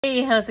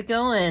Hey, how's it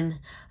going?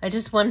 I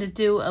just wanted to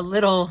do a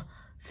little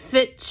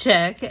fit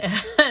check,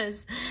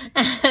 as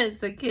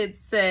the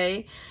kids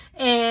say,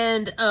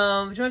 and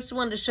just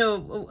wanted to show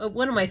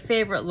one of my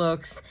favorite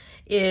looks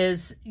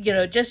is,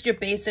 just your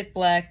basic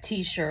black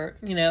t-shirt.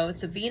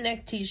 It's a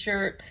v-neck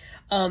t-shirt.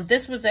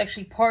 This was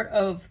actually part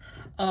of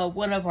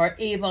one of our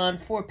Avon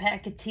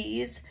 4-pack of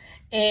tees,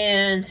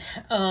 and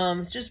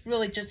it's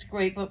just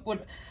great. But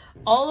what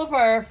all of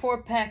our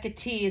 4-pack of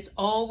tees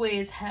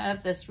always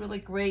have this really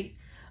great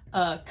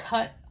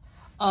cut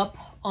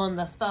up on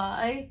the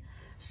thigh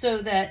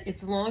so that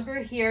it's longer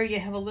here.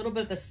 You have a little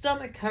bit of the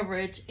stomach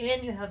coverage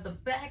and you have the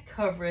back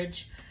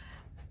coverage,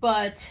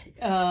 but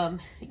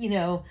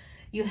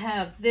you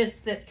have this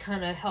that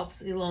kind of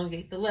helps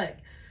elongate the leg.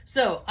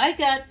 So I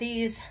got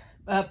these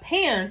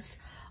pants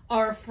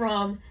are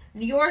from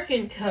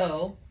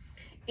NY&Co,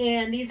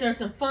 and these are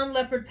some fun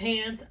leopard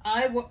pants.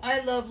 I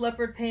love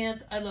leopard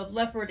pants. I love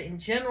leopard in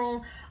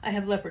general. I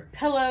have leopard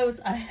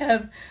pillows. I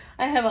have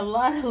a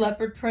lot of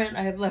leopard print.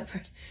 I have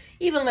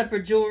even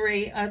leopard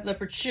jewelry. I have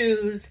leopard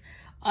shoes.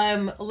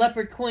 I'm a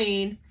leopard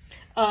queen.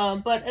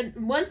 But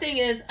one thing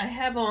is,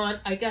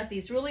 I got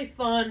these really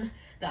fun,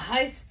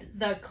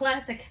 the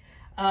classic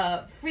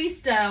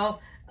freestyle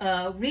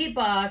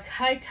Reebok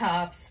high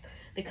tops,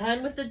 the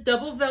kind with the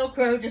double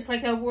Velcro, just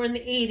like I wore in the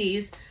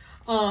 80s.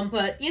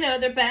 But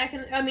they're back,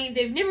 and I mean,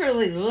 they've never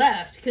really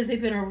left because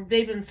they've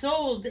been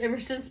sold ever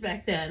since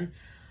back then.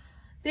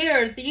 They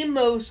are the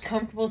most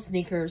comfortable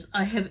sneakers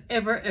I have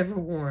ever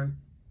worn.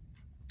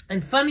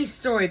 And funny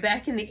story,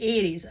 back in the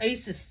 80s, I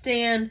used to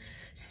stand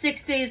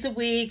 6 days a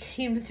week,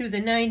 even through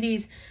the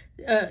 90s,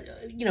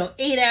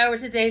 8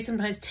 hours a day,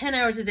 sometimes 10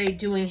 hours a day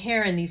doing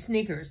hair in these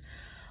sneakers.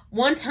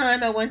 One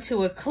time I went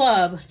to a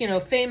club,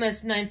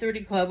 famous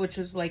 930 Club, which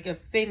was like a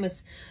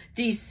famous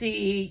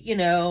DC,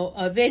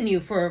 a venue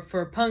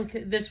for punk.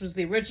 This was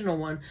the original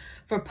one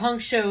for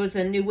punk shows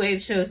and new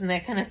wave shows and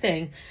that kind of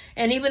thing.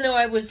 And even though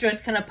I was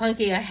dressed kind of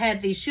punky, I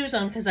had these shoes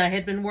on because I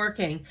had been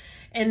working.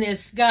 And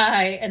this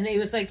guy, and he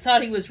was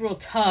thought he was real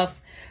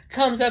tough,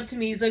 comes up to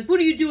me. He's like, "What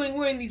are you doing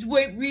wearing these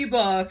white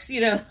Reeboks?"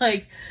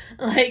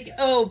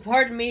 Oh,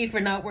 pardon me for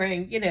not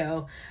wearing,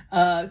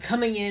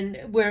 coming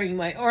in wearing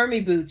my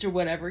army boots or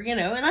whatever,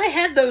 And I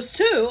had those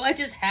too. I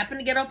just happened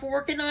to get off of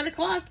work at 9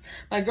 o'clock.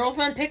 My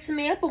girlfriend picks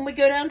me up and we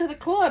go down to the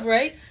club,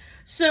 right?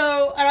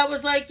 So, and I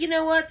was like, you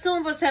know what? Some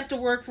of us have to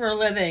work for a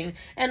living.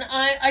 And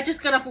I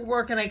just got off of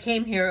work and I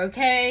came here,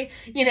 okay?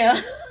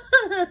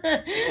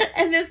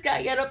 And this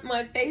guy got up in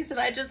my face and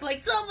I just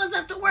some of us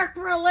have to work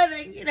for a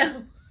living,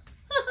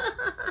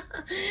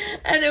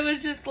 And it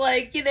was just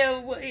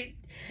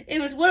it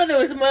was one of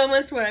those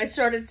moments where I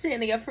started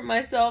standing up for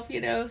myself,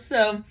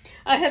 So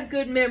I have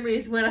good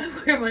memories when I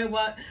wear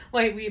my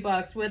white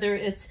Reeboks, whether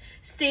it's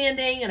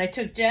standing, and I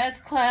took jazz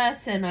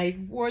class and I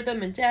wore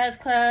them in jazz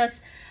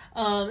class.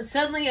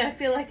 Suddenly I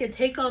feel like I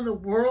take on the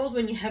world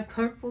when you have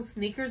comfortable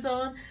sneakers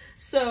on.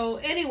 So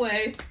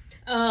anyway,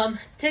 it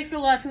takes a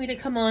lot for me to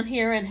come on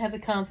here and have the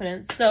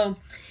confidence. So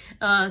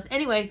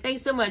anyway,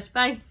 thanks so much.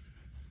 Bye.